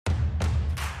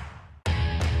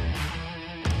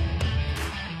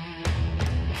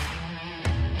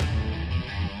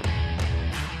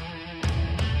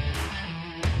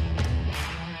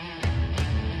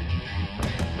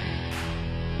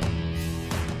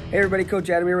Hey everybody, Coach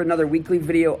Adam here with another weekly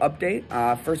video update.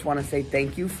 First want to say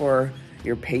thank you for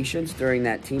your patience during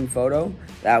that team photo.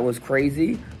 That was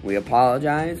crazy. We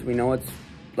apologize. We know it's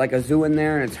like a zoo in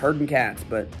there and it's herding cats,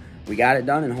 but we got it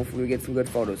done and hopefully we get some good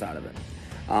photos out of it.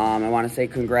 I want to say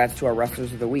congrats to our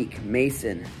wrestlers of the week,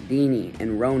 Mason, Deanie,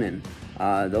 and Ronan.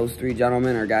 Those three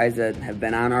gentlemen are guys that have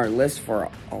been on our list for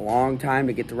a long time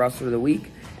to get the wrestler of the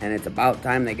week, and it's about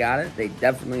time they got it. They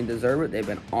definitely deserve it. They've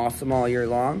been awesome all year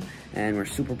long, and we're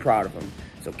super proud of them.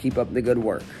 So keep up the good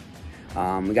work.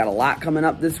 We got a lot coming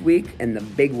up this week, and the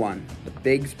big one, the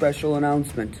big special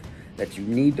announcement that you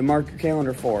need to mark your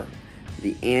calendar for.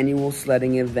 The annual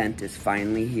sledding event is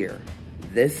finally here.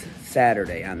 This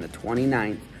Saturday on the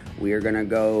 29th, we are going to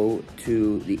go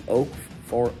to the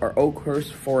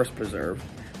Oakhurst Forest Preserve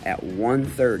at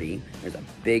 1:30. There's a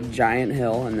big giant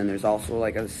hill, and then there's also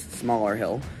like a smaller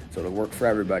hill, so it'll work for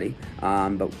everybody.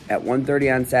 But at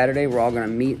 1:30 on Saturday, we're all going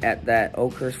to meet at that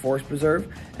Oakhurst Forest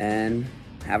Preserve and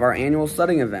have our annual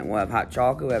sledding event. We'll have hot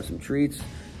chocolate, we'll have some treats,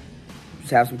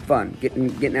 just have some fun,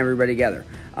 getting everybody together.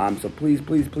 So please,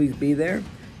 please, please be there.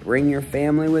 Bring your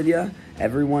family with you.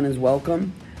 Everyone is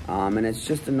welcome. And it's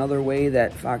just another way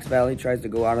that Fox Valley tries to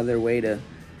go out of their way to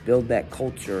build that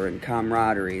culture and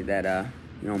camaraderie that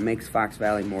makes Fox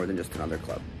Valley more than just another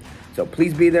club. So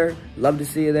please be there. Love to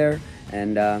see you there.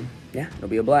 And yeah, it'll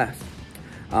be a blast.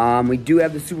 We do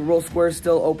have the Super Bowl squares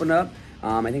still open up.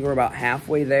 I think we're about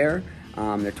halfway there.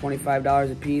 They're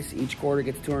 $25 a piece. Each quarter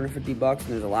gets $250, and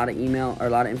there's a lot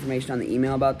of information on the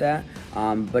email about that.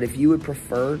 But if you would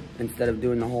prefer, instead of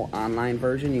doing the whole online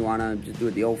version, you want to just do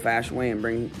it the old-fashioned way and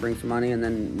bring some money and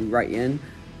then we write you in,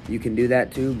 you can do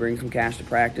that too. Bring some cash to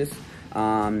practice,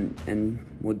 and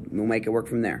we'll make it work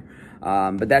from there.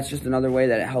 But that's just another way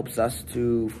that it helps us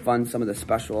to fund some of the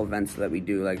special events that we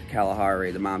do, like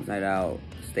Kalahari, the Mom's Night Out,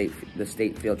 the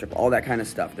state field trip, all that kind of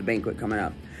stuff, the banquet coming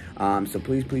up. So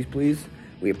please, please, please,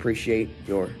 we appreciate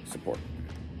your support.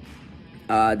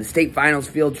 The state finals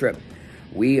field trip,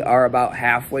 we are about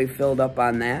halfway filled up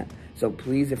on that. So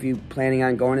please, if you're planning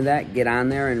on going to that, get on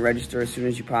there and register as soon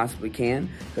as you possibly can,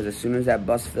 because as soon as that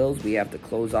bus fills, we have to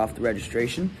close off the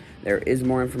registration. There is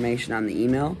more information on the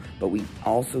email, but we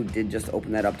also did just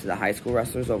open that up to the high school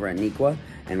wrestlers over at Neuqua,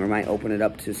 and we might open it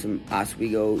up to some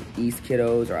Oswego East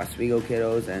kiddos or Oswego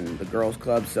kiddos and the girls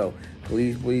club. So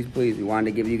please, please, please, we wanted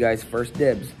to give you guys first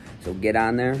dibs. So get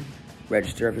on there,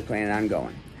 register if you're planning on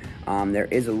going. There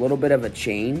is a little bit of a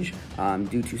change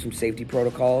due to some safety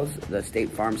protocols. The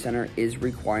State Farm Center is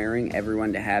requiring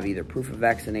everyone to have either proof of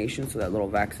vaccination, so that little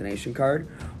vaccination card,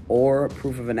 or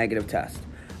proof of a negative test.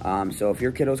 So if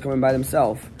your kiddo's coming by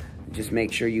themselves, just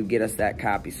make sure you get us that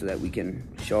copy so that we can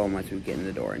show them once we get in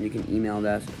the door. And you can email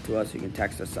that to us, you can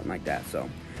text us, something like that. So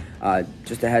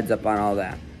just a heads up on all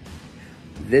that.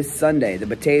 This Sunday, the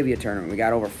Batavia tournament. We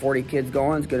got over 40 kids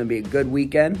going. It's going to be a good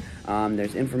weekend.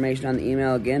 There's information on the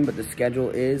email again, but the schedule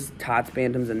is Tots,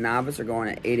 Bantams, and Novice are going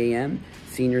at 8 a.m.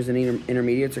 Seniors and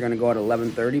intermediates are going to go at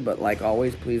 11:30, but like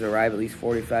always, please arrive at least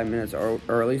 45 minutes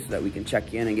early so that we can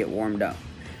check you in and get warmed up.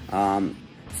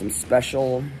 Some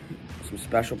special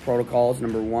protocols.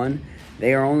 Number one,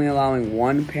 they are only allowing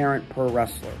one parent per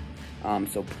wrestler.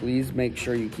 So please make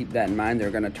sure you keep that in mind.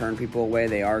 They're going to turn people away.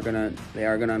 They are going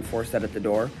to enforce that at the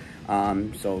door.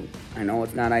 So I know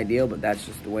it's not ideal, but that's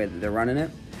just the way that they're running it.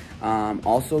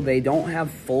 Also, they don't have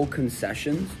full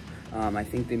concessions. I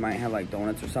think they might have like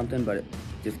donuts or something, but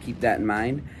just keep that in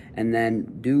mind. And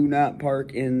then do not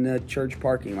park in the church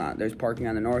parking lot. There's parking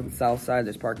on the north and south side.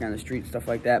 There's parking on the street, stuff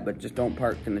like that, but just don't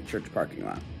park in the church parking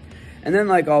lot. And then,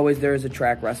 like always, there is a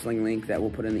track wrestling link that we'll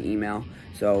put in the email.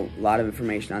 So a lot of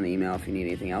information on the email if you need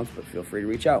anything else, but feel free to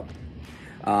reach out.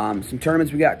 Some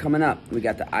tournaments we got coming up. We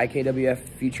got the IKWF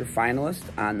Future Finalist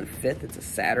on the 5th. It's a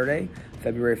Saturday,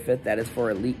 February 5th. That is for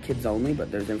elite kids only,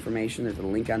 but there's information. There's a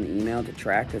link on the email to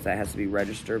track, because that has to be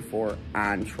registered for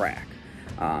on track.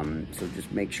 So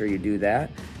just make sure you do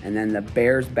that. And then the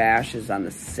Bears Bash is on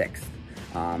the 6th.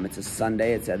 It's a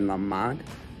Sunday. It's at Lamont.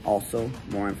 Also,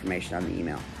 more information on the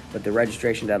email. But the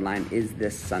registration deadline is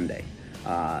this Sunday.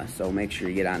 So make sure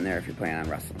you get on there if you're planning on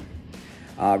wrestling.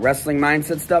 Wrestling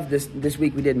mindset stuff. This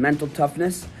week we did mental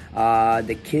toughness.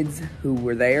 The kids who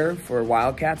were there for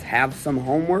Wildcats have some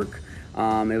homework.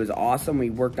 It was awesome.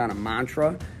 We worked on a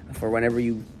mantra for whenever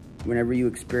you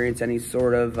experience any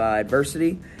sort of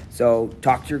adversity. So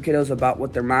talk to your kiddos about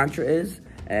what their mantra is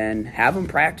and have them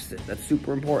practice it. That's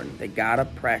super important. They gotta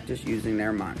practice using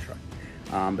their mantra.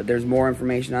 But there's more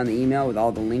information on the email with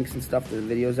all the links and stuff to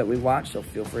the videos that we've watched, so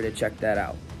feel free to check that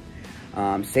out.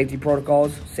 Safety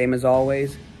protocols, same as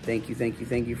always. Thank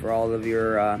you for all of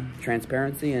your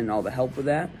transparency and all the help with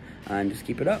that, and just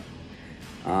keep it up.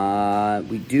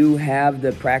 We do have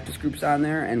the practice groups on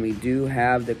there, and we do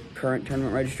have the current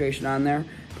tournament registration on there.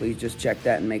 Please just check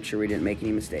that and make sure we didn't make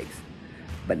any mistakes.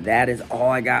 But that is all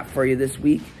I got for you this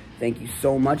week. Thank you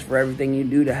so much for everything you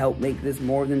do to help make this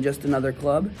more than just another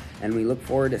club, and we look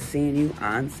forward to seeing you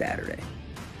on Saturday.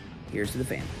 Here's to the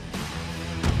family.